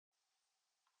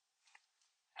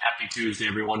Happy Tuesday,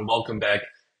 everyone. Welcome back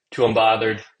to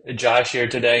Unbothered. Josh here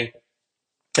today.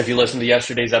 If you listened to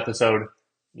yesterday's episode,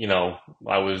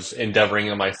 I was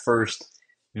endeavoring on my first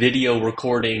video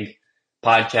recording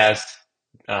podcast,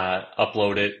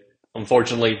 upload it.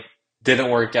 Unfortunately, didn't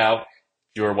work out.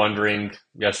 If you were wondering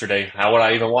yesterday, how would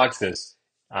I even watch this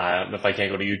if I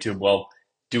can't go to YouTube? Well,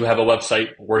 do have a website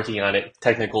working on it.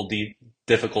 Technical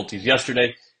difficulties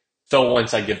yesterday. So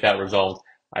once I get that resolved,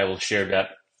 I will share that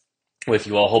with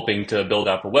you all, hoping to build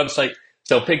out a website.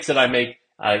 So picks that I make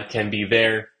can be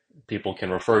there. People can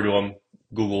refer to them,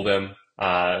 Google them,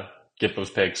 get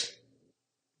those picks.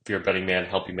 If you're a betting man,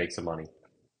 help you make some money.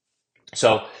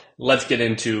 So let's get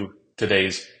into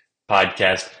today's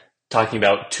podcast, talking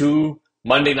about two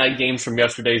Monday night games from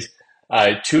yesterday's,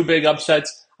 two big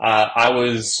upsets. I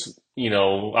was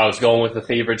going with the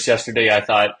favorites yesterday. I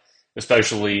thought,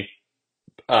 especially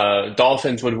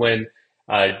Dolphins would win.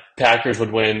 Packers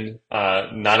would win.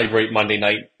 Not a great Monday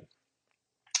night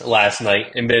last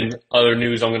night. And then other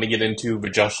news I'm going to get into the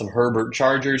Justin Herbert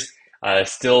Chargers.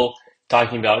 Still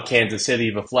talking about Kansas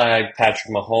City, the flag,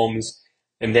 Patrick Mahomes.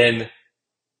 And then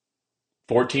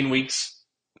 14 weeks,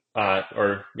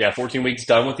 14 weeks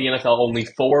done with the NFL. Only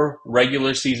 4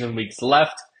 regular season weeks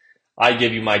left. I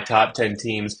give you my top 10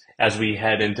 teams as we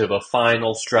head into the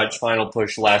final stretch, final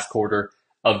push, last quarter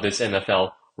of this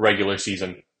NFL regular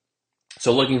season.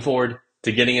 So looking forward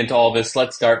to getting into all this.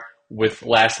 Let's start with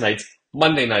last night's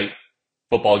Monday night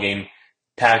football game,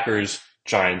 Packers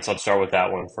Giants. Let's start with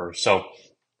that one first. So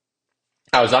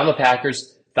I was on the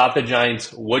Packers, thought the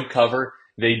Giants would cover.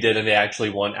 They did, and they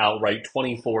actually won outright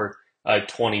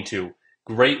 24-22.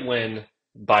 Great win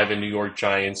by the New York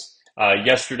Giants.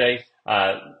 Yesterday,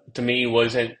 to me,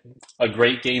 wasn't a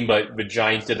great game, but the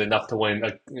Giants did enough to win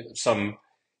some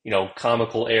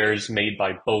comical errors made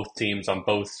by both teams on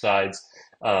both sides.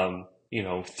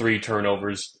 3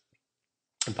 turnovers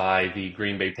by the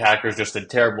Green Bay Packers, just a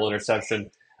terrible interception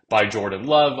by Jordan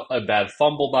Love, a bad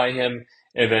fumble by him,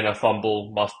 and then a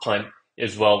fumble muff punt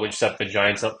as well, which set the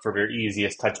Giants up for their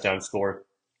easiest touchdown score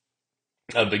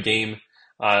of the game.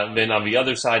 Then on the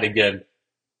other side, again,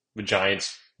 the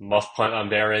Giants muff punt on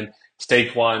their end.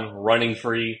 Saquon running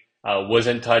free,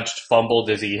 wasn't touched, fumbled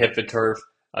as he hit the turf.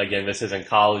 Again, this isn't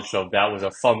college, so that was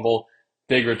a fumble.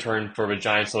 Big return for the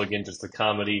Giants. So again, just the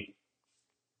comedy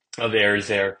of errors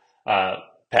there.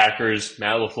 Packers,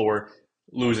 Matt LaFleur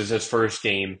loses his first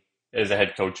game as a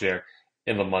head coach there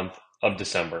in the month of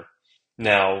December.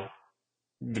 Now,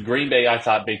 the Green Bay, I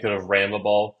thought they could have ran the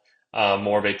ball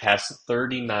more. They passed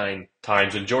 39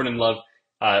 times, and Jordan Love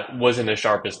wasn't the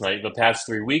sharpest night. The past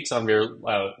 3 weeks on their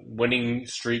winning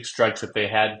streak stretch that they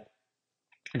had,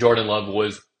 Jordan Love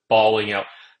was balling out,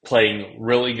 playing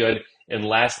really good, and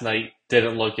last night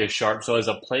didn't look as sharp. So as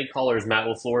a play caller, as Matt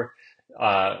LaFleur,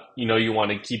 you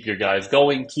want to keep your guys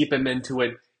going, keep them into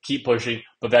it, keep pushing.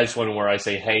 But that's one where I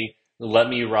say, hey, let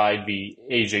me ride the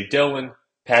A.J. Dillon,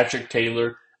 Patrick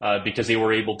Taylor, because they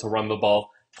were able to run the ball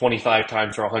 25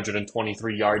 times for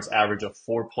 123 yards, average of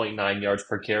 4.9 yards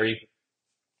per carry.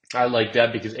 I like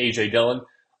that because A.J. Dillon,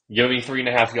 giving me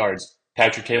 3.5 yards.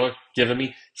 Patrick Taylor giving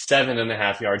me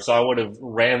 7.5 yards. So I would have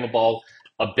ran the ball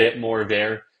a bit more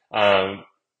there.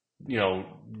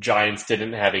 Giants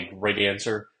didn't have a great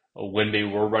answer when they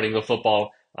were running the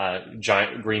football.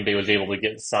 Green Bay was able to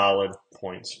get solid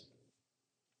points.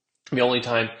 The only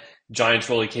time Giants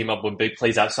really came up with big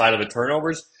plays outside of the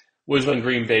turnovers was when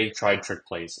Green Bay tried trick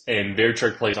plays. And their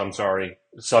trick plays, I'm sorry,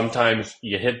 sometimes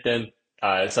you hit them,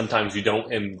 sometimes you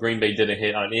don't, and Green Bay didn't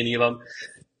hit on any of them.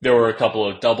 There were a couple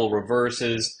of double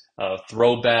reverses,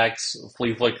 throwbacks,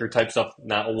 flea flicker type stuff.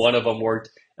 Not one of them worked.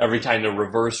 Every time the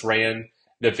reverse ran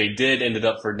that they did ended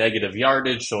up for negative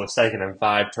yardage. So a 2nd and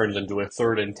 5 turns into a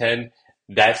 3rd and 10.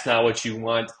 That's not what you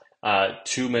want.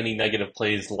 Too many negative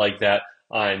plays like that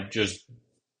on just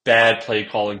bad play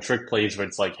calling, trick plays where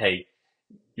it's like, hey,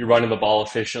 you're running the ball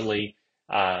efficiently.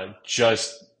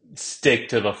 Just stick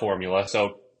to the formula.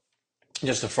 So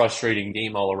just a frustrating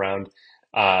game all around.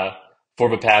 For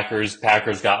the Packers,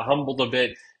 Packers got humbled a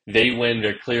bit. They win.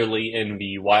 They're clearly in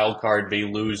the wild card. They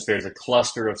lose. There's a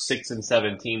cluster of 6 and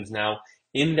 7 teams now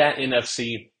in that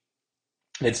NFC.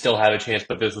 They'd still have a chance,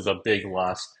 but this was a big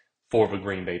loss for the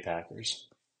Green Bay Packers.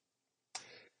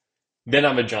 Then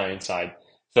on the Giants side.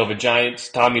 So the Giants,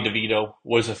 Tommy DeVito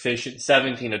was efficient,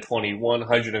 17-21,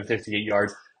 158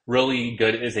 yards. Really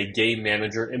good as a game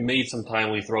manager and made some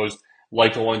timely throws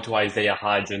like the one to Isaiah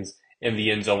Hodgins in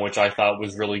the end zone, which I thought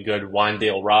was really good.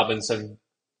 Wan'Dale Robinson,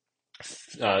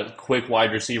 quick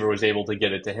wide receiver, was able to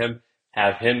get it to him,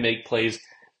 have him make plays.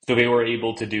 So they were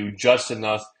able to do just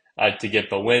enough to get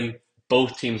the win.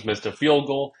 Both teams missed a field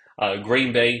goal.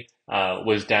 Green Bay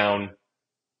was down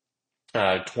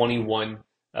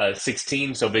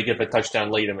 21-16, so they get the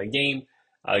touchdown late in the game,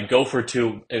 go for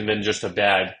two, and then just a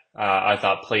bad, I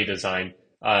thought, play design,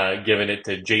 giving it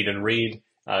to Jaden Reed.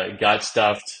 Got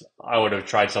stuffed. I would have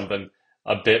tried something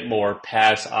a bit more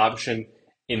pass option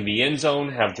in the end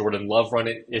zone, have Jordan Love run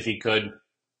it if he could.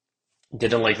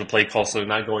 Didn't like the play call, so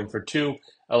not going for two.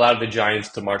 Allowed the Giants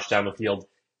to march down the field,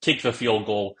 kick the field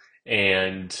goal,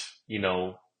 and,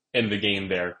 end the game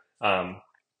there. And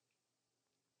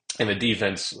the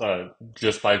defense,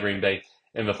 just by Green Bay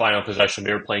in the final possession,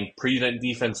 they were playing prevent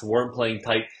defense, weren't playing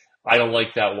tight. I don't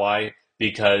like that. Why?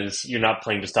 Because you're not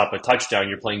playing to stop a touchdown,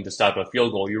 you're playing to stop a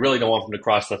field goal. You really don't want them to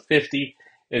cross the 50,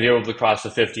 and they were able to cross the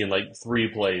 50 in like 3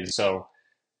 plays. So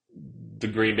the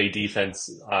Green Bay defense,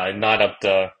 not up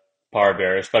to par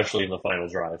there, especially in the final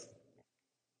drive.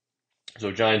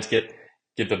 So Giants get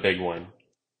the big win.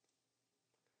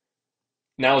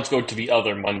 Now let's go to the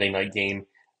other Monday night game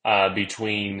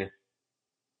between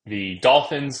the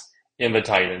Dolphins and the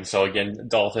Titans. So again,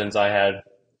 Dolphins I had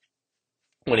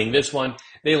winning this one.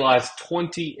 They lost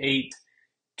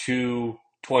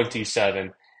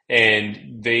 28-27, and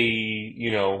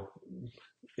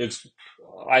it's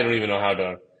I don't even know how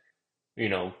to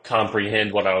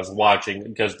comprehend what I was watching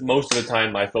because most of the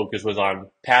time my focus was on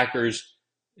Packers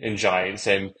and Giants,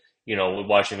 and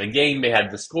watching the game, they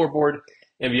had the scoreboard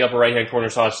in the upper right hand corner,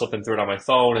 so I was flipping through it on my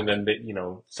phone, and then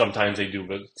sometimes they do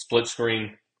the split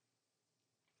screen.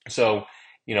 So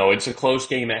it's a close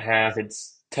game at half.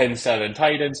 It's 10-7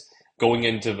 Titans. Going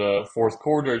into the fourth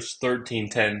quarter, it's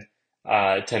 13-10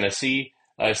 Tennessee.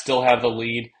 Still have the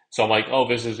lead. So I'm like, oh,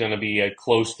 this is going to be a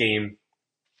close game,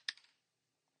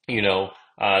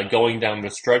 going down the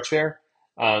stretch there.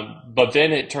 But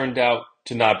then it turned out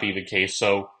to not be the case.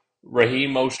 So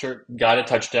Raheem Mostert got a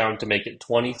touchdown to make it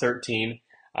 2013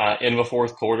 in the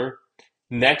fourth quarter.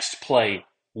 Next play,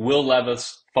 Will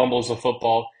Levis fumbles the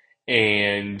football,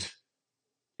 and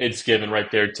it's given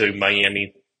right there to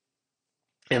Miami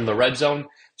in the red zone.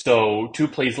 So 2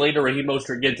 plays later, Raheem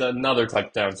Mostert gets another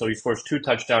touchdown. So he scores 2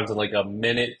 touchdowns in like a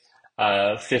minute,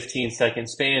 15-second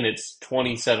span. It's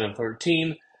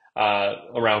 27-13,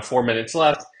 around 4 minutes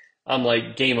left. I'm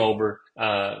like, game over.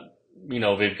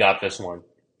 They've got this one.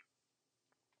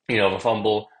 The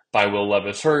fumble by Will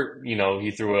Levis hurt.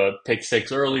 He threw a pick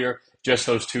six earlier. Just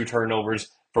those 2 turnovers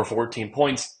for 14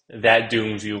 points. That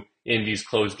dooms you in these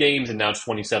close games, and now it's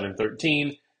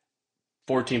 27-13.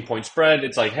 14-point spread.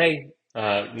 It's like, hey,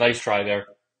 nice try there.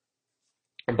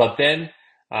 But then,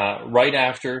 right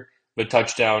after the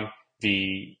touchdown,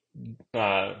 the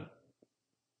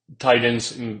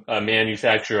Titans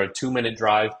manufacture a 2-minute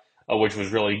drive, which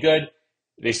was really good.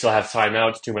 They still have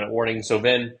timeouts, 2-minute warning. So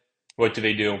then, what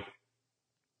do?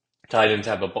 Dolphins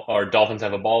have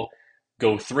a ball,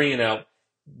 go 3 and out,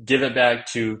 give it back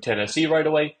to Tennessee right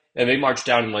away, and they march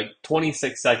down in like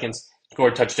 26 seconds, score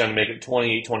a touchdown to make it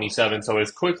 28-27. So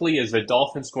as quickly as the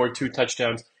Dolphins scored 2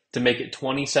 touchdowns to make it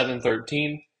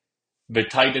 27-13, the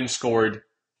Titans scored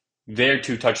their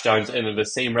 2 touchdowns in the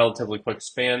same relatively quick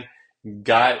span,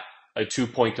 got a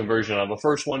 2-point conversion on the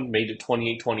first one, made it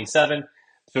 28-27.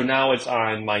 So now it's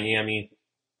on Miami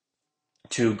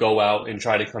to go out and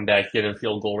try to come back, get in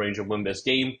field goal range and win this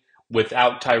game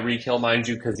without Tyreek Hill, mind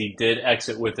you, because he did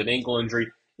exit with an ankle injury.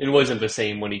 It wasn't the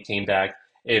same when he came back,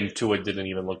 and Tua didn't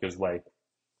even look his way.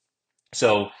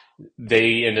 So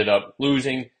they ended up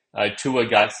losing. Tua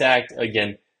got sacked.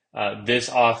 Again, this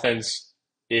offense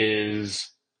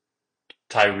is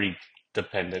Tyreek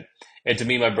dependent. And to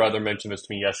me, my brother mentioned this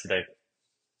to me yesterday,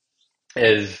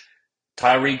 is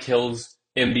Tyreek Hill's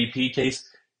MVP case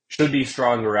should be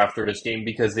stronger after this game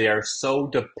because they are so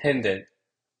dependent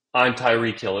on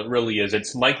Tyreek Hill. It really is.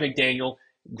 It's Mike McDaniel,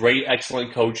 great,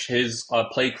 excellent coach, his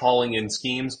play calling and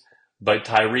schemes, but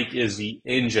Tyreek is the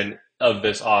engine of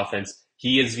this offense.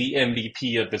 He is the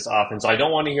MVP of this offense. I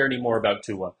don't want to hear any more about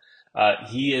Tua.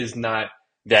 He is not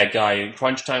that guy. In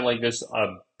crunch time like this,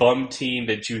 a bum team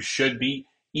that you should beat,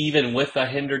 even with a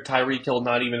hindered Tyreek Hill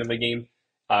not even in the game,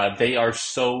 they are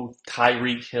so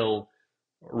Tyreek Hill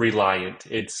reliant.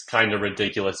 It's kind of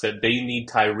ridiculous that they need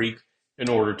Tyreek in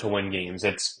order to win games.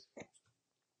 It's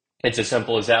as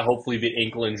simple as that. Hopefully the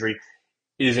ankle injury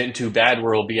isn't too bad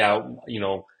where he'll be out,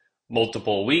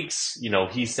 multiple weeks.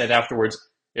 He said afterwards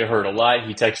it hurt a lot.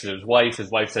 He texted his wife.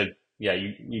 His wife said, yeah,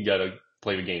 you got to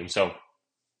play the game. So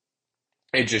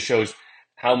it just shows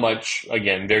how much,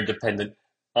 again, they're dependent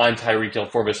on Tyreek Hill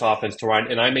for this offense to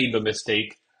run. And I made the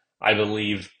mistake, I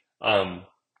believe,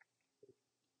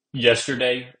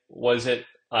 yesterday, was it?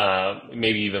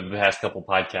 Maybe even the past couple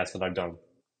podcasts that I've done,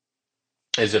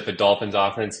 is if the Dolphins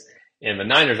offense and the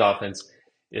Niners offense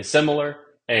is similar,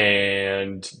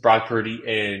 and Brock Purdy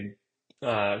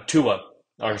and Tua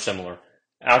are similar.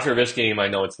 After this game, I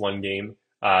know it's one game,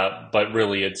 but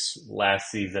really it's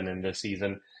last season and this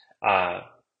season. Uh,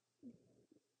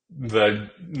 the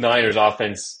Niners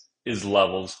offense is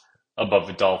levels above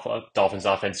the Dolphins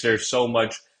offense. There's so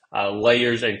much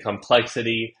layers and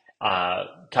complexity.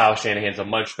 Kyle Shanahan's a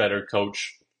much better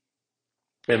coach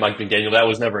than Mike McDaniel. That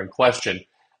was never in question.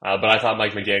 But I thought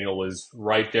Mike McDaniel was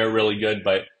right there, really good.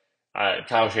 But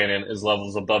Kyle Shanahan is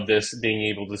levels above this, being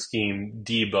able to scheme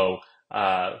Debo,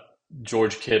 uh,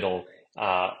 George Kittle,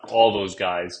 all those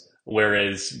guys.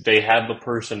 Whereas they have the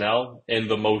personnel and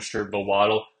the Mostert, the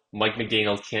Waddle. Mike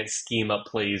McDaniel can't scheme up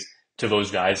plays to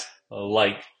those guys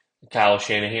like Kyle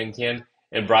Shanahan can.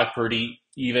 And Brock Purdy,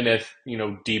 even if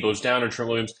Debo's down or Trent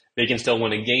Williams, they can still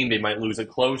win a game. They might lose it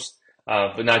close,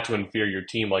 but not to an inferior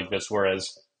team like this.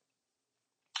 Whereas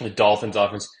the Dolphins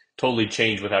offense totally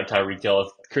changed without Tyreek Hill.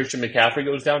 If Christian McCaffrey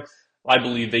goes down, I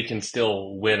believe they can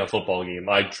still win a football game.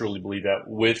 I truly believe that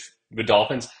with the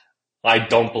Dolphins. I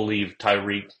don't believe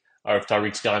Tyreek, or if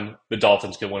Tyreek's gone, the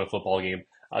Dolphins can win a football game.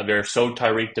 They're so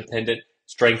Tyreek dependent.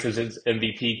 Strength is his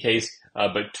MVP case,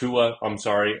 but Tua, I'm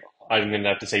sorry, I'm going to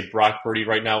have to say Brock Purdy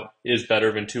right now is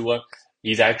better than Tua.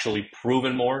 He's actually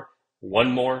proven more,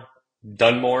 won more,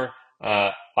 done more.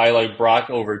 I like Brock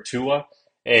over Tua,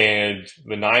 and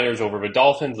the Niners over the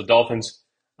Dolphins. The Dolphins,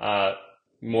 uh,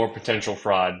 more potential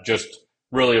fraud. Just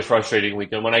really a frustrating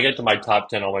weekend. When I get to my top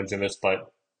 10, I'll mention this,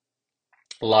 but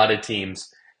a lot of teams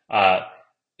uh,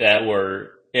 that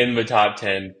were in the top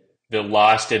 10 that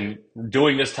lost, and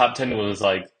doing this top 10 was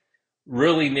like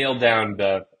really nailed down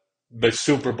the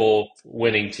Super Bowl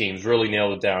winning teams, really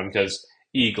nailed it down because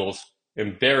Eagles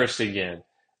embarrassed again,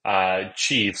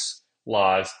 Chiefs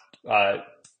lost, uh,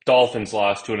 Dolphins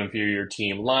lost to an inferior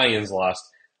team, Lions lost.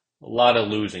 A lot of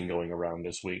losing going around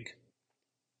this week.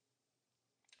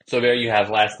 So there you have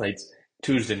last night's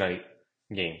Tuesday night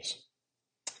games.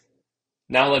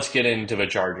 Now let's get into the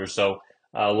Chargers. So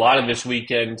a lot of this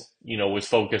weekend, was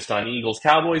focused on Eagles,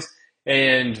 Cowboys,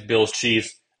 and Bills,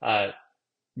 Chiefs.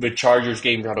 The Chargers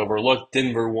game got overlooked.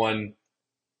 Denver won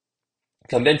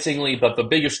convincingly, but the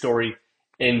biggest story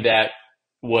in that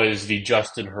was the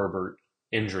Justin Herbert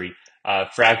injury.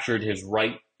 Fractured his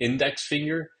right index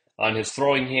finger on his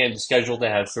throwing hand, scheduled to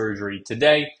have surgery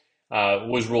today.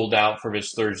 Was ruled out for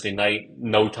this Thursday night.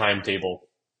 No timetable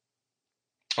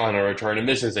on a return, and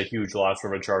this is a huge loss for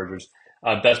the Chargers.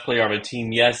 Best player on the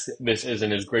team, yes, this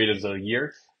isn't as great as a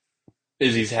year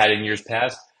as he's had in years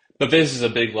past, but this is a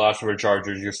big loss for the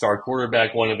Chargers. Your star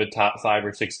quarterback, one of the top 5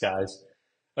 or 6 guys,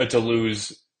 to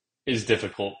lose is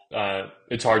difficult.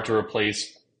 It's hard to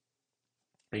replace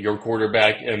your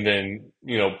quarterback and then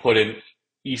put in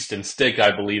Easton Stick,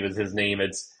 I believe is his name.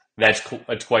 That's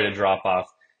quite a drop off,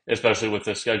 especially with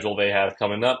the schedule they have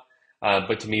coming up.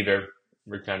 But to me,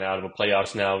 we're kind of out of the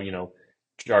playoffs now.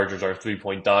 Chargers are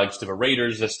 3-point dogs to the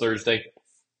Raiders this Thursday.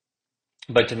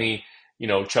 But to me,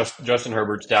 Justin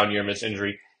Herbert's down here in this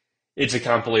injury. It's a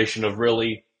compilation of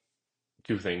really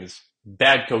two things: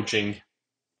 bad coaching,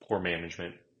 poor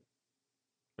management.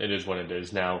 It is what it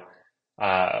is. Now,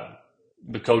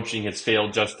 the coaching has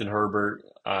failed Justin Herbert,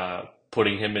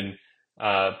 putting him in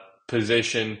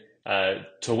position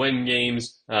to win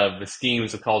games. The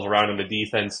schemes, the calls around him, the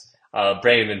defense.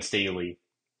 Brandon Staley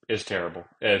is terrible.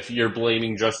 If you're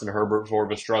blaming Justin Herbert for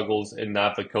the struggles and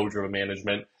not the coach or the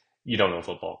management, you don't know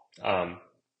football. And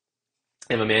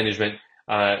the management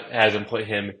hasn't put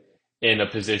him in a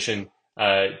position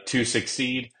to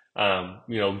succeed. One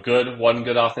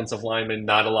good offensive lineman,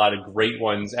 not a lot of great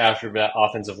ones after that.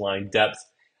 Offensive line depth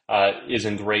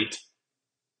isn't great.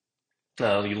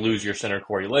 You lose your center,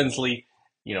 Corey Linsley.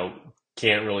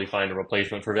 Can't really find a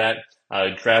replacement for that.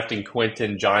 Drafting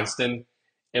Quentin Johnston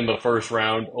in the first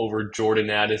round over Jordan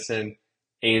Addison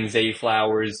and Zay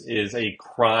Flowers is a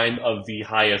crime of the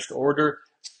highest order.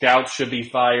 Scouts should be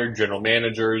fired. General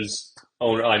managers,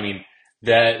 owner. I mean,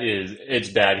 it's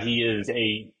bad. He is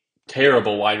a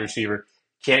terrible wide receiver.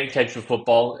 Can't catch the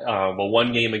football. The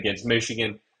one game against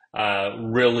Michigan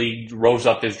really rose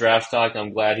up his draft stock.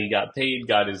 I'm glad he got paid,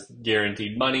 got his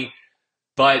guaranteed money,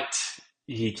 but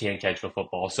he can't catch the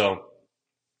football. So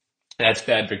that's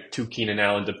bad for two Keenan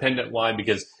Allen dependent. Why?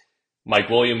 Because Mike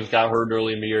Williams got hurt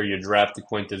early in the year. You drafted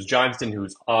Quintus Johnston,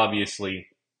 who's obviously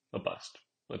a bust.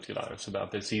 Let's get honest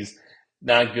about this. He's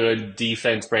not good.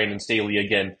 Defense, Brandon Staley,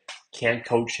 again, can't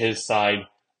coach his side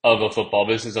of a football.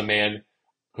 This is a man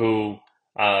who,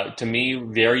 to me,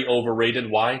 very overrated.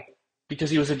 Why?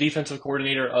 Because he was a defensive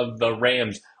coordinator of the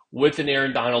Rams with an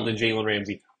Aaron Donald and Jalen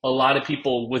Ramsey. A lot of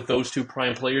people with those two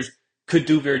prime players could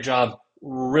do their job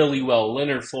really well.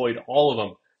 Leonard Floyd, all of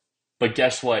them. But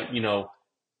guess what?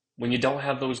 When you don't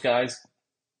have those guys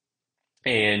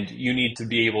and you need to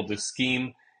be able to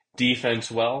scheme defense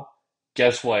well,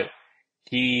 guess what?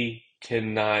 He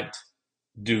cannot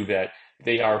do that.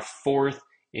 They are fourth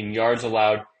in yards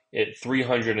allowed at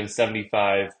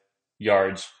 375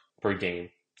 yards per game.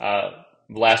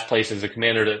 Last place is the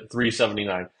Commander at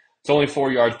 379. It's only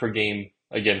 4 yards per game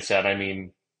against that. I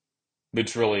mean,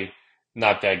 it's really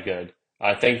not that good.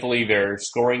 Thankfully, their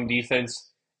scoring defense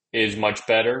is much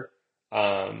better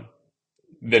um,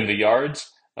 than the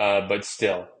yards, but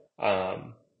still,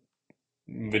 um,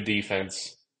 the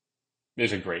defense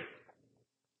isn't great.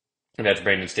 And that's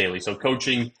Brandon Staley. So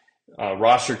coaching,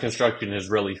 roster construction has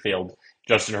really failed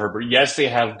Justin Herbert. Yes, they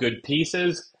have good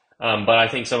pieces, but I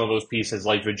think some of those pieces,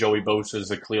 like the Joey Bosa's,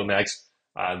 the Khalil Max,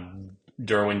 uh,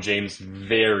 Derwin James,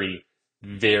 very,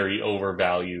 very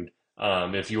overvalued.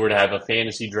 If you were to have a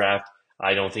fantasy draft,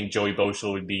 I don't think Joey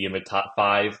Bosa would be in the top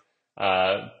five.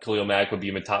 Khalil Mack would be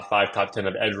in the top five, top 10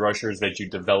 of edge rushers that you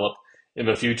develop in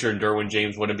the future, and Derwin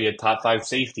James wouldn't be a top five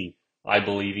safety, I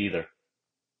believe, either.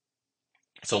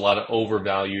 So a lot of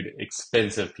overvalued,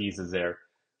 expensive pieces there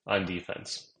on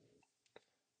defense.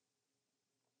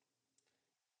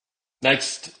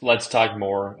 Next, let's talk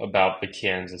more about the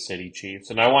Kansas City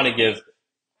Chiefs. And I want to give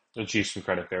the Chiefs some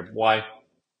credit there. Why?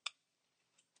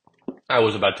 I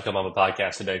was about to come on the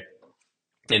podcast today,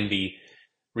 and the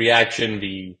reaction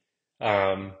the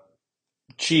um,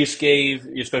 Chiefs gave,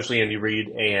 especially Andy Reid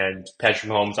and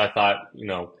Patrick Mahomes, I thought,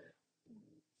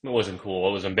 it wasn't cool.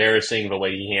 It was embarrassing the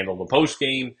way he handled the post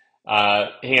game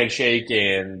handshake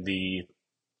and the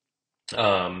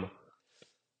um,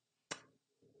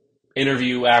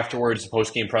 interview afterwards, the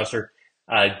post game presser.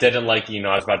 Didn't like,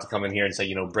 I was about to come in here and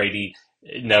say, Brady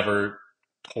never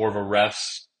tore the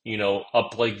refs,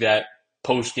 up like that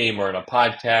post game or in a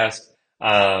podcast.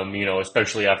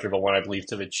 Especially after the one, I believe,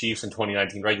 to the Chiefs in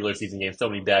 2019 regular season game. So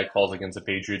many bad calls against the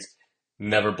Patriots.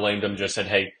 Never blamed them, just said,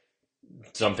 hey,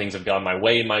 some things have gone my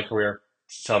way in my career.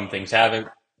 Some things haven't.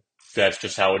 That's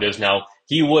just how it is now.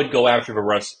 He would go after the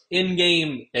refs in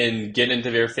game and get into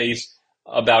their face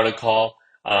about a call,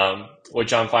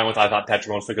 which I'm fine with. I thought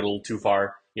Patrick Mahomes took it a little too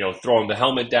far, throwing the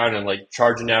helmet down and like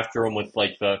charging after him with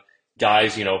like the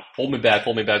guys, hold me back,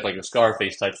 like a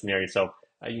Scarface type scenario. So,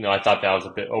 I thought that was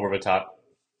a bit over the top.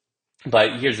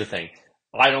 But here's the thing.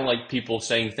 I don't like people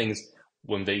saying things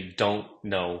when they don't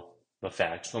know the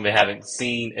facts, when they haven't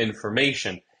seen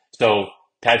information. So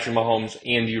Patrick Mahomes,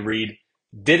 Andy Reid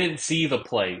didn't see the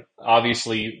play.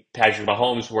 Obviously, Patrick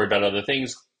Mahomes worried about other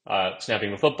things,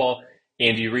 snapping the football.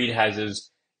 Andy Reid has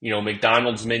his,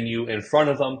 McDonald's menu in front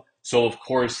of him. So of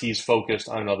course he's focused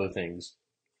on other things.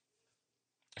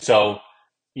 So,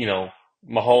 you know,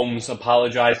 Mahomes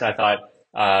apologized. I thought,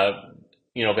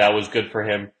 that was good for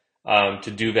him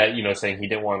to do that, saying he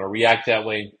didn't want to react that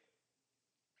way,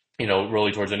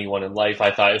 really towards anyone in life.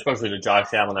 I thought, especially to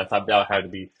Josh Allen, I thought that had to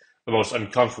be the most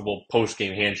uncomfortable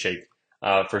post-game handshake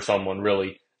for someone,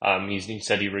 really. He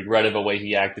said he regretted the way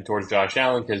he acted towards Josh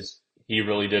Allen because he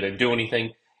really didn't do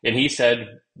anything. And he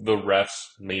said the refs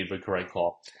made the correct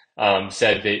call.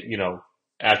 Said that,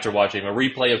 after watching a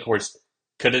replay, of course,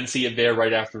 couldn't see it there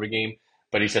right after the game,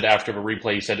 but he said after the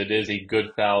replay, he said it is a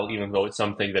good foul, even though it's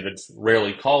something that it's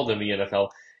rarely called in the NFL.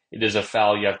 It is a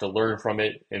foul. You have to learn from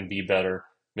it and be better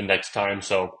the next time.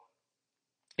 So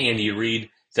Andy Reid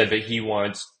said that he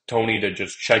wants Tony to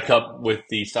just check up with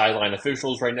the sideline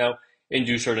officials right now and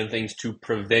do certain things to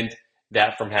prevent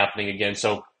that from happening again.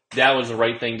 So that was the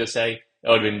right thing to say. It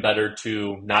would have been better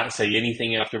to not say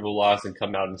anything after the loss and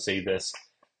come out and say this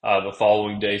the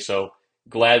following day. So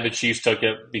glad the Chiefs took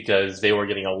it because they were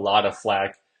getting a lot of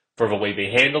flack for the way they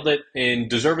handled it, and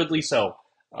deservedly so.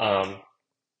 Um,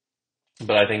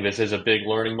 but I think this is a big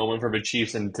learning moment for the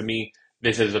Chiefs, and to me,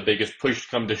 this is the biggest push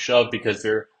come to shove because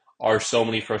there are so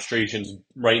many frustrations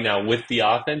right now with the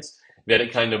offense that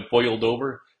it kind of boiled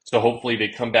over. So hopefully they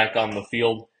come back on the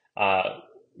field,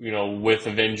 with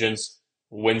a vengeance,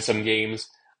 win some games.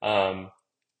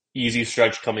 Easy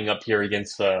stretch coming up here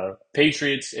against the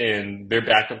Patriots and their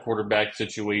backup quarterback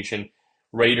situation,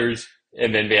 Raiders,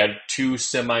 and then they have two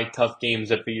semi-tough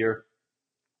games at the year.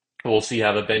 We'll see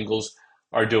how the Bengals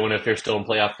are doing if they're still in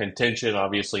playoff contention.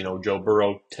 Obviously, Joe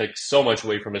Burrow takes so much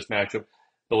away from this matchup,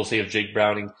 but we'll see if Jake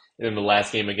Browning, and then the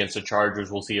last game against the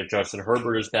Chargers, we'll see if Justin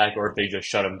Herbert is back or if they just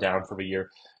shut him down for the year.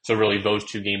 So really, those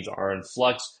two games are in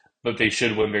flux, but they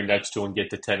should win their next two and get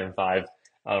to 10-5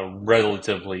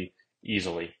 relatively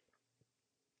easily.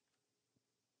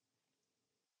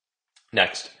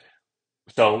 Next.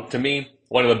 So to me,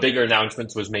 one of the bigger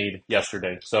announcements was made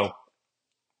yesterday. So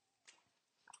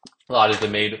a lot has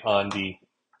been made on the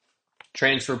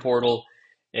transfer portal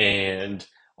and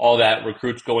all that,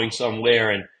 recruits going somewhere,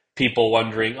 and people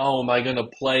wondering, oh, am I going to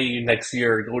play next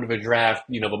year, go to the draft,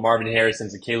 the Marvin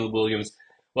Harrisons and Caleb Williams.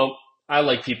 Well, I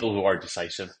like people who are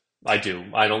decisive. I do.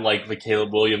 I don't like the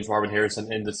Caleb Williams, Marvin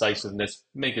Harrison indecisiveness.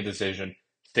 Make a decision,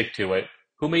 stick to it.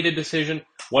 Who made a decision?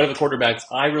 One of the quarterbacks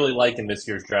I really like in this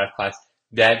year's draft class,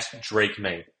 that's Drake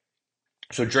May.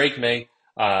 So Drake May,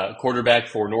 quarterback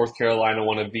for North Carolina,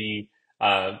 one of the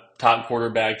top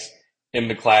quarterbacks in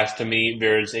the class. To me,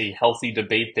 there's a healthy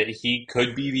debate that he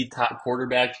could be the top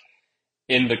quarterback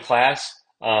in the class,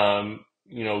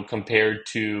 compared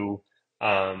to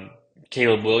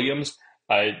Caleb Williams.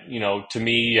 To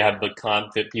me, you have the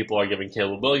comp that people are giving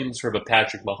Caleb Williams for the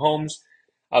Patrick Mahomes.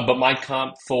 But my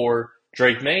comp for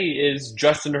Drake May is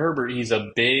Justin Herbert. He's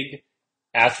a big,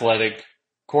 athletic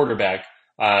quarterback.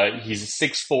 He's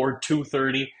 6'4",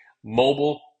 230,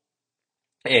 mobile,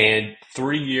 and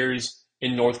 3 years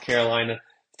in North Carolina,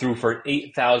 threw for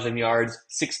 8,000 yards,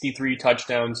 63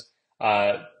 touchdowns,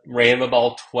 ran the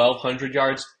ball 1,200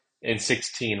 yards, and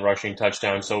 16 rushing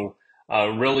touchdowns. So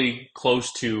really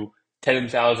close to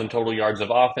 10,000 total yards of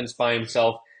offense by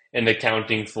himself and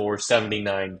accounting for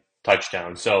 79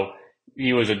 touchdowns. So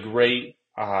he was a great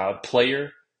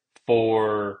player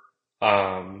for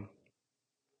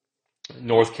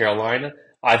North Carolina.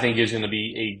 I think he's going to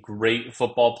be a great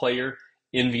football player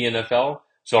in the NFL.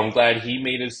 So I'm glad he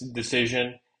made his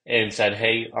decision and said,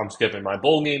 hey, I'm skipping my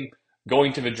bowl game,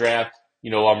 going to the draft.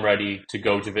 I'm ready to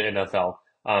go to the NFL.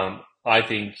 I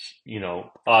think,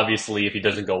 obviously if he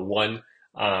doesn't go one,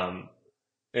 and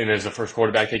as the first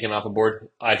quarterback taken off the board,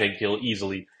 I think he'll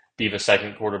easily be the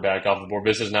second quarterback off the board.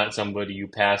 This is not somebody you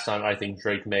pass on. I think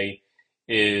Drake May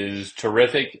is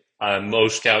terrific.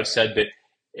 Most scouts said that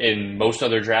in most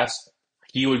other drafts,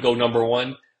 he would go number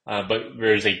one. But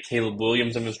there's a Caleb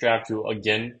Williams in this draft who,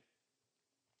 again,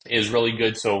 is really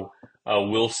good. So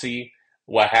we'll see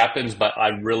what happens. But I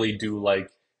really do like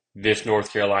this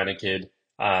North Carolina kid,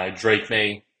 Drake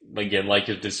May. Again, like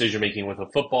his decision making with the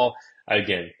football.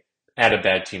 Again, had a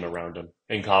bad team around him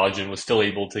in college and was still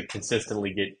able to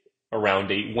consistently get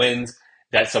around 8 wins.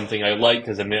 That's something I like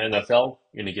because in the NFL,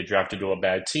 you're going to get drafted to a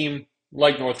bad team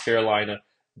like North Carolina,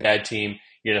 bad team.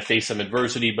 You're going to face some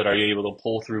adversity, but are you able to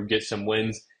pull through, get some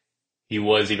wins? He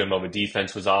was, even though the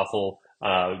defense was awful,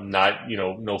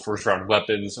 no first round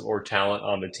weapons or talent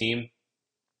on the team.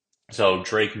 So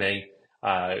Drake May,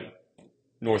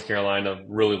 North Carolina,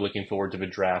 really looking forward to the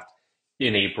draft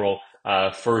in April.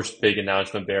 First big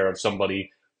announcement there of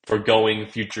somebody forgoing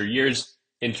future years,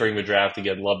 entering the draft.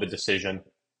 Again, love the decision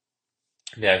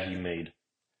that he made.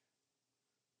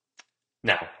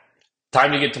 Now,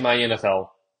 time to get to my NFL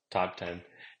top 10.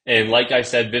 And like I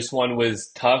said, this one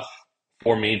was tough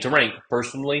for me to rank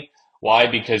personally. Why?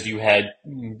 Because you had,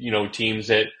 teams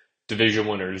that division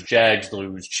winners, Jags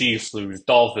lose, Chiefs lose,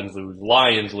 Dolphins lose,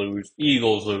 Lions lose,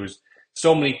 Eagles lose.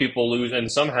 So many people lose,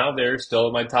 and somehow they're still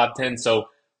in my top 10. So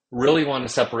really want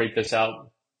to separate this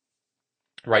out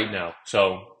right now.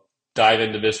 So dive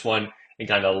into this one and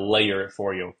kind of layer it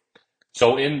for you.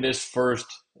 So in this first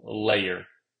layer,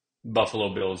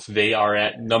 Buffalo Bills, they are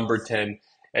at number 10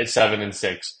 at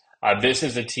 7-6. This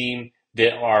is a team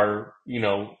that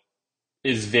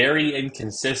is very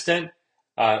inconsistent,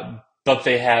 but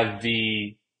they have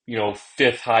the,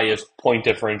 fifth highest point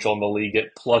differential in the league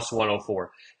at plus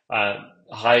 104.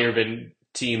 Higher than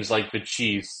teams like the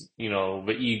Chiefs,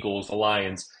 the Eagles, the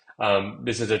Lions.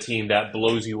 This is a team that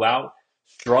blows you out,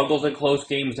 struggles in close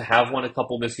games, have won a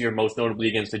couple this year, most notably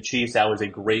against the Chiefs. That was a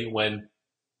great win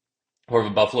for the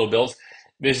Buffalo Bills.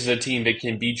 This is a team that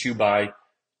can beat you by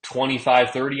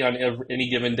 25-30 on any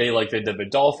given day like they did the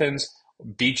Dolphins,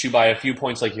 beat you by a few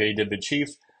points like they did the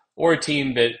Chiefs, or a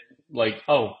team that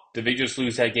did they just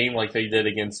lose that game like they did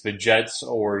against the Jets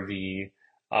or the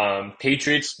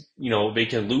Patriots? They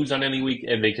can lose on any week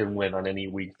and they can win on any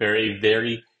week. They're a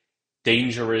very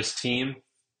dangerous team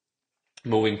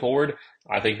moving forward.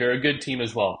 I think they're a good team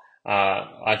as well.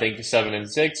 I think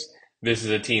 7-6. This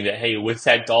is a team that, hey, with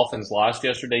that Dolphins loss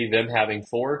yesterday, them having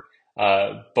 4,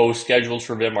 both schedules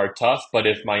for them are tough, but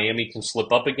if Miami can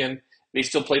slip up again, they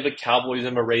still play the Cowboys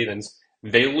and the Ravens.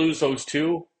 They lose those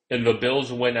two, and the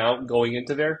Bills win out going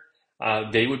into there.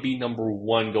 They would be number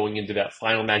 1 going into that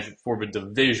final match for the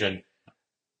division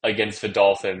against the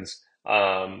Dolphins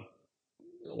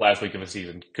last week of the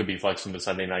season. Could be flexing to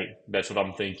Sunday night. That's what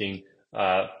I'm thinking.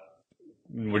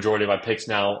 Majority of my picks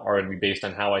now are going to be based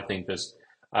on how I think this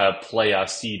playoff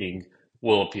seeding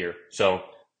will appear. So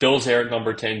Bills there at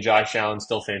number 10. Josh Allen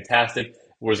still fantastic.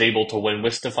 Was able to win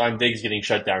with Stephon Diggs getting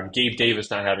shut down. Gabe Davis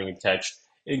not having a catch.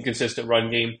 Inconsistent run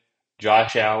game.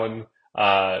 Josh Allen,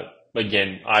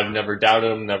 again, I've never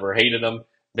doubted him, never hated him.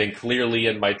 been clearly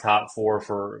in my top four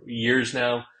for years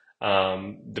now.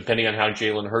 Depending on how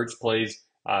Jalen Hurts plays,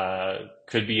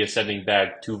 could be ascending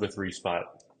back to the three spot.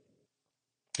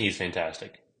 He's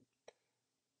fantastic.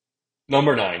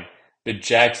 Number nine, the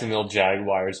Jacksonville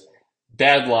Jaguars.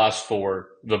 Bad loss for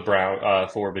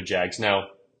for the Jags. Now,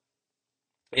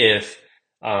 if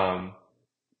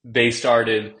they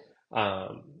started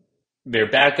um, their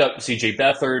backup, CJ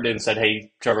Beathard, and said,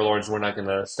 "Hey, Trevor Lawrence, we're not going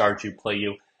to start you, play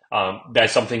you."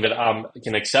 That's something that I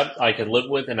can accept, I can live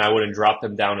with, and I wouldn't drop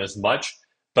them down as much.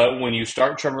 But when you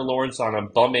start Trevor Lawrence on a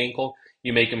bum ankle,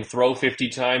 you make him throw 50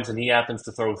 times, and he happens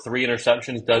to throw three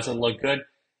interceptions, doesn't look good.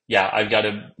 Yeah, I've got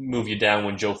to move you down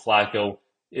when Joe Flacco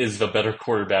is the better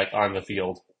quarterback on the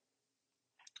field.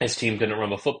 His team couldn't run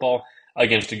the football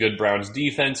against a good Browns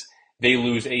defense. They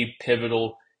lose a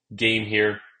pivotal game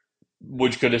here,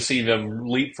 which could have seen them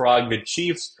leapfrog the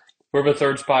Chiefs for the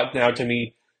third spot. Now, to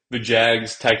me, the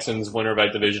Jags, Texans, winner of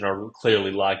that division are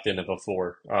clearly locked in at the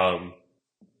four.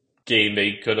 Game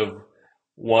they could have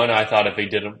won, I thought, if they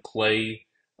didn't play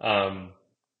um,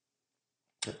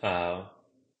 uh,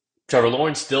 Trevor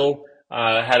Lawrence, still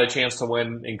had a chance to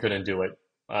win and couldn't do it.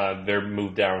 They're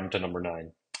moved down to number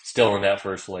nine, still in that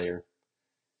first layer.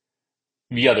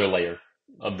 The other layer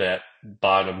of that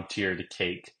bottom tier to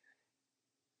cake,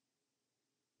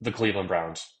 the Cleveland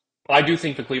Browns. I do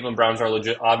think the Cleveland Browns are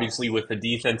legit. Obviously, with the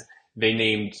defense, they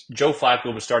named Joe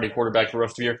Flacco the starting quarterback for the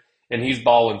rest of the year, and he's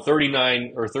balling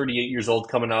 39 or 38 years old,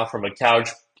 coming off from a couch,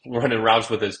 running routes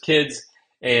with his kids,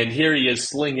 and here he is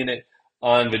slinging it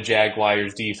on the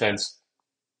Jaguars defense.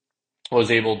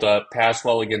 Was able to pass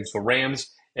well against the Rams,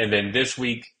 and then this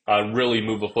week really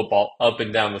move the football up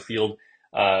and down the field.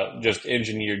 Just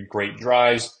engineered great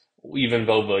drives, even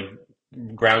though the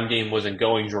ground game wasn't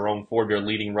going. Jerome Ford, their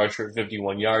leading rusher at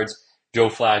 51 yards. Joe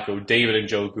Flacco, David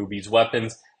Njoku, these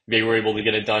weapons, they were able to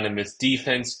get it done in this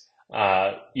defense,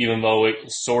 even though it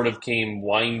sort of came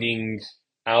winding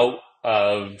out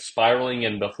of spiraling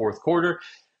in the fourth quarter.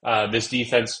 This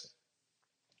defense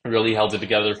really held it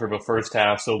together for the first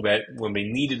half so that when they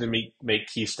needed to make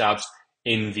key stops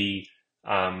in the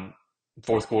um,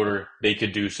 fourth quarter, they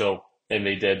could do so, and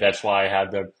they did. That's why I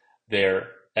had them there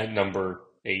at number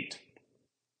eight.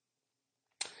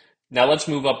 Now let's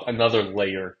move up another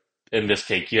layer in this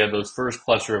cake. You have those first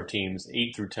cluster of teams,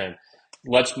 8 through 10.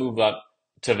 Let's move up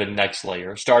to the next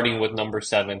layer, starting with number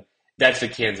seven. That's the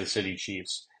Kansas City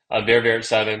Chiefs. They're there at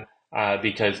seven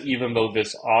because even though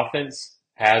this offense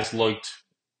has looked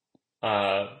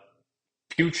uh,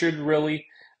 putrid, really,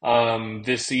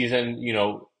 this season,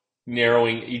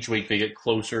 narrowing each week, they get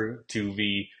closer to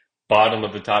the bottom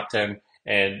of the top 10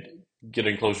 and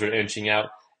getting closer to inching out.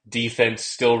 Defense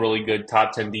still really good,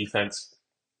 top 10 defense.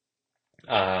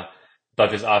 Uh,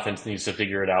 but this offense needs to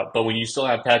figure it out. But when you still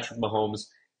have Patrick Mahomes,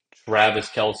 Travis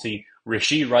Kelce,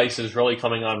 Rashid Rice is really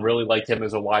coming on, really like him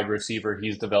as a wide receiver.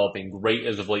 He's developing great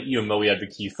as of late, even though he had the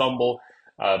key fumble.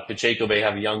 Pacheco, they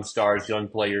have young stars, young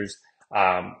players.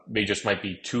 They just might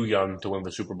be too young to win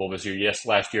the Super Bowl this year. Yes,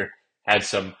 last year had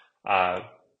some uh,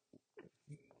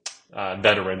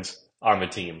 veterans on the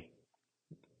team.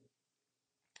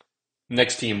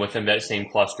 Next team within that same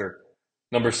cluster,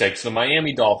 number six, the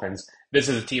Miami Dolphins. This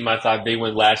is a team I thought they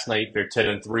won last night. They're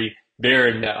 10-3. They're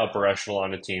in that upper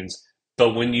echelon of teams.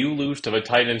 But when you lose to the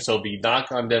Titans, so the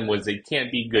knock on them was they can't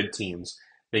beat good teams.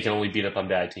 They can only beat up on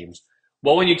bad teams.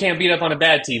 Well, when you can't beat up on a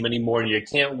bad team anymore and you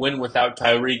can't win without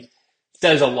Tyreek,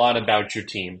 says a lot about your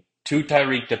team. Too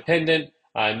Tyreek dependent,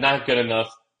 not good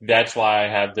enough. That's why I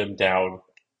have them down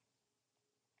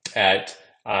at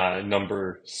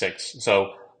number six.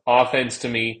 So offense to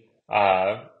me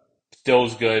still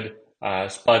is good,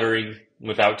 sputtering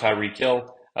without Tyreek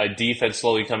Hill. Defense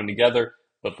slowly coming together,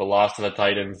 but the loss to the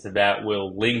Titans, that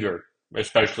will linger.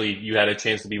 Especially you had a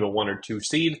chance to be the one or two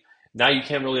seed. Now you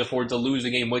can't really afford to lose a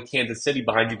game with Kansas City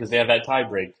behind you because they have that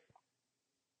tiebreak.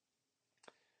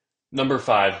 Number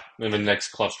five in the next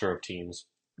cluster of teams,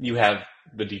 you have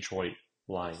the Detroit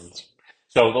Lions.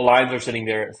 So the Lions are sitting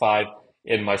there at five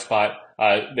in my spot.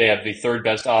 They have the third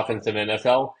best offense in the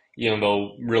NFL, even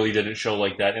though really didn't show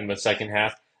like that in the second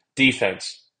half.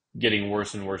 Defense getting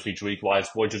worse and worse each week,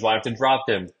 which is why I have to drop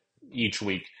them each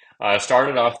week.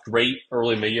 Started off great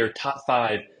early in the year, top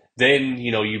five. Then,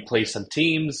 you play some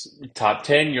teams, top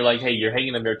 10. You're like, hey, you're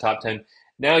hanging in their top 10.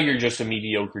 Now you're just a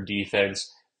mediocre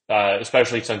defense,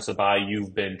 especially since the bye.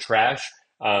 You've been trash.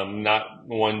 Not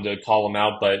one to call them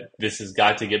out, but this has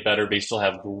got to get better. They still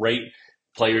have great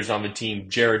players on the team.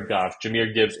 Jared Goff,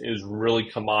 Jahmyr Gibbs is really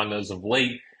come on as of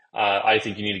late. I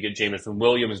think you need to get Jameson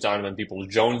Williams, Donovan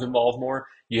Peoples-Jones involved more.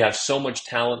 You have so much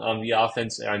talent on the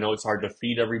offense. I know it's hard to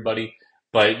feed everybody,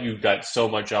 but you've got so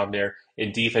much on there.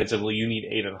 And defensively, you need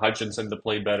Aiden Hutchinson to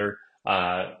play better.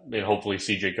 And hopefully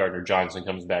CJ Gardner-Johnson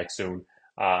comes back soon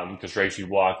because Tracy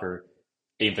Walker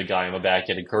ain't the guy on the back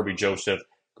end. And Kirby Joseph,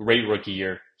 great rookie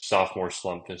year, sophomore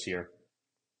slump this year.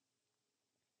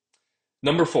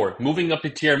 Number four, moving up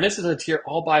the tier, and this is a tier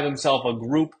all by themselves, a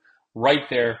group right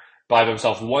there by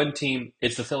themselves. One team,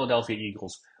 it's the Philadelphia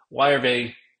Eagles. Why are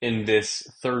they in this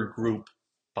third group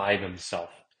by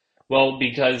themselves? Well,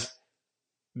 because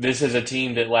this is a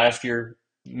team that last year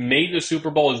made the Super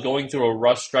Bowl, is going through a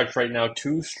rough stretch right now,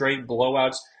 two straight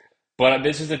blowouts. But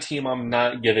this is a team I'm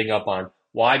not giving up on.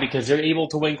 Why? Because they're able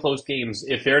to win close games.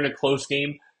 If they're in a close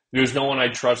game, there's no one I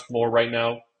trust more right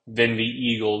now than the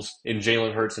Eagles and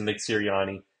Jalen Hurts and Nick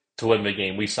Sirianni to win the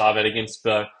game. We saw that against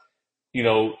the, you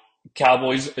know,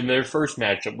 Cowboys in their first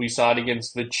matchup. We saw it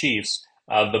against the Chiefs,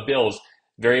 the Bills.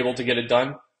 They're able to get it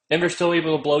done, and they're still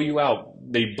able to blow you out.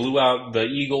 They blew out the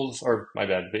Eagles, or my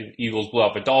bad, the Eagles blew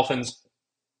out the Dolphins.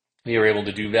 They were able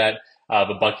to do that.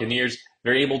 The Buccaneers,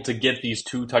 they're able to get these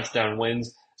two touchdown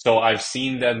wins. So I've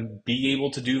seen them be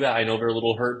able to do that. I know they're a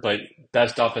little hurt, but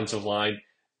best offensive line,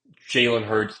 Jalen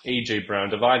Hurts, A.J.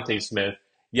 Brown, Devontae Smith.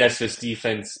 Yes, this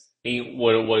defense ain't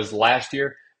what it was last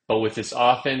year, but with this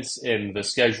offense and the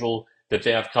schedule that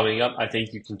they have coming up, I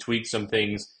think you can tweak some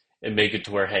things and make it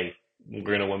to where, hey, we're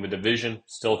going to win the division,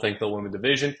 still think they'll win the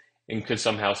division, and could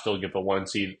somehow still get the one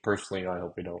seed. Personally, I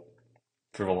hope we don't,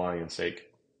 for the Lions' sake.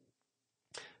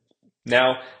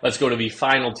 Now, let's go to the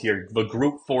final tier, the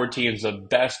Group 4 teams, the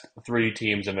best three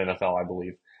teams in NFL, I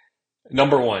believe.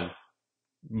 Number one,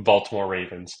 Baltimore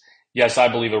Ravens. Yes, I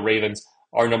believe the Ravens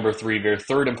are number three. They're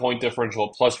third in point differential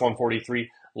at plus 143.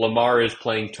 Lamar is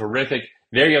playing terrific.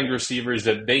 Their young receivers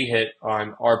that they hit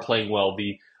on are playing well.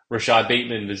 The Rashad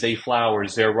Bateman, the Zay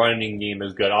Flowers, their running game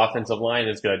is good. Offensive line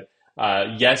is good.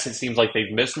 Yes, it seems like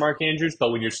they've missed Mark Andrews,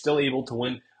 but when you're still able to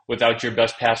win without your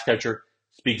best pass catcher,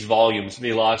 speaks volumes.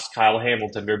 They lost Kyle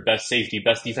Hamilton, their best safety,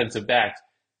 best defensive back.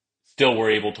 Still were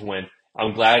able to win.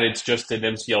 I'm glad it's just an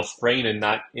MCL sprain and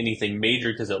not anything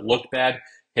major because it looked bad.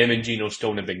 Him and Geno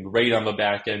Stone have been great on the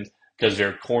back end because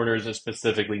their corners, and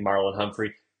specifically Marlon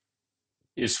Humphrey,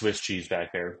 is Swiss cheese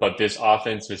back there. But this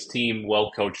offense, this team,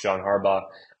 well coached John Harbaugh,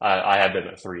 I have them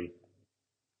at three.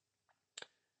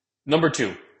 Number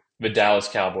two, the Dallas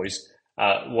Cowboys.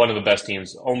 One of the best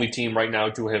teams. Only team right now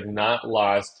to have not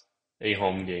lost a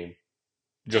home game.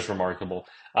 Just remarkable.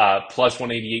 Plus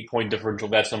 188 point differential.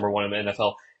 That's number one in the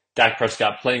NFL. Dak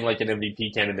Prescott playing like an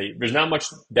MVP candidate. There's not much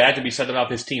bad to be said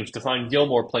about his team. Stephon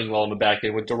Gilmore playing well in the back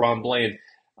end with DaRon Bland.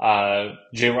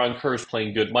 Jaron Kearse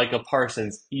playing good. Micah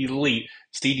Parsons, elite.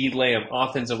 CeeDee Lamb,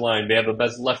 offensive line. They have the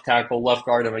best left tackle, left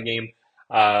guard in the game.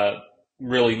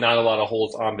 Really not a lot of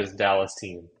holes on this Dallas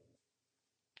team.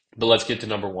 But let's get to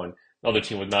number one. Another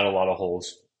team with not a lot of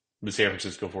holes. The San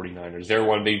Francisco 49ers. They're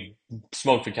one, they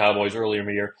smoked the Cowboys earlier in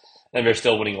the year, and they're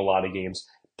still winning a lot of games.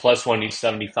 Plus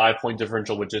 175 point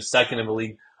differential, which is second in the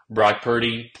league. Brock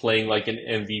Purdy playing like an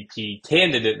MVP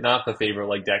candidate, not the favorite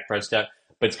like Dak Prescott,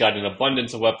 but it's got an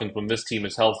abundance of weapons. When this team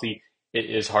is healthy, it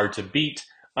is hard to beat.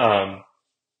 And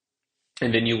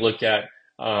then you look at,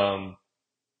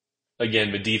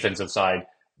 again, the defensive side,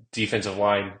 defensive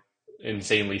line,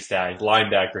 insanely stacked.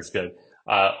 Linebackers good.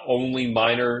 Only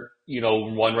minor,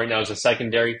 one right now is a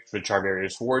secondary for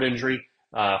Charvarius Ward injury.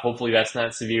 Hopefully that's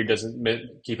not severe. Doesn't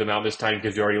keep him out this time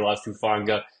because you already lost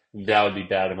Hufanga. That would be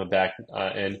bad on the back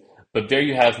end. But there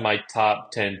you have my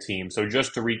top 10 teams. So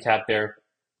just to recap there,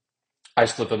 I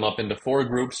split them up into four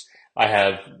groups. I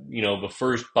have, the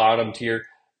first bottom tier,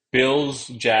 Bills,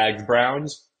 Jags,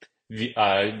 Browns.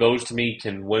 Those to me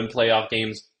can win playoff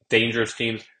games, dangerous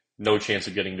teams, no chance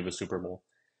of getting to the Super Bowl.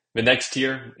 The next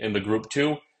tier in the group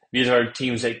two, these are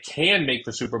teams that can make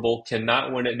the Super Bowl,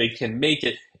 cannot win it. They can make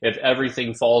it if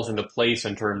everything falls into place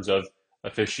in terms of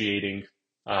officiating,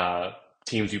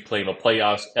 teams you play in the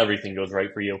playoffs, everything goes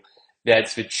right for you.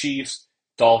 That's the Chiefs,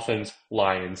 Dolphins,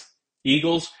 Lions,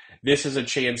 Eagles. This is a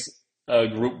chance, a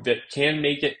group that can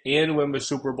make it and win the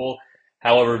Super Bowl.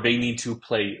 However, they need to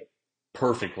play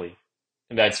perfectly,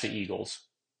 and that's the Eagles.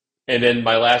 And then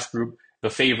my last group, the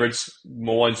favorites,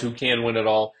 the ones who can win it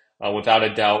all, without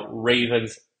a doubt,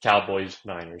 Ravens, Cowboys,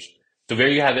 Niners. So there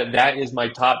you have it. That is my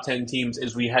top 10 teams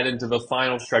as we head into the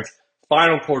final stretch,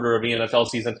 final quarter of the NFL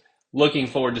season. Looking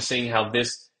forward to seeing how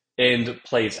this end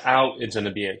plays out. It's going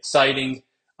to be exciting.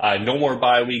 No more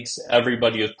bye weeks.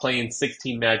 Everybody is playing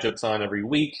 16 matchups on every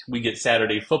week. We get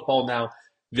Saturday football now.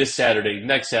 This Saturday,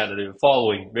 next Saturday, the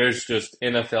following. There's just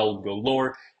NFL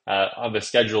galore. The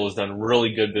schedule has done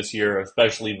really good this year,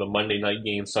 especially the Monday night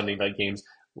games, Sunday night games.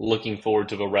 Looking forward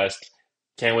to the rest.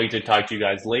 Can't wait to talk to you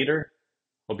guys later.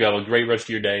 Hope you have a great rest of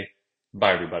your day.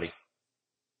 Bye, everybody.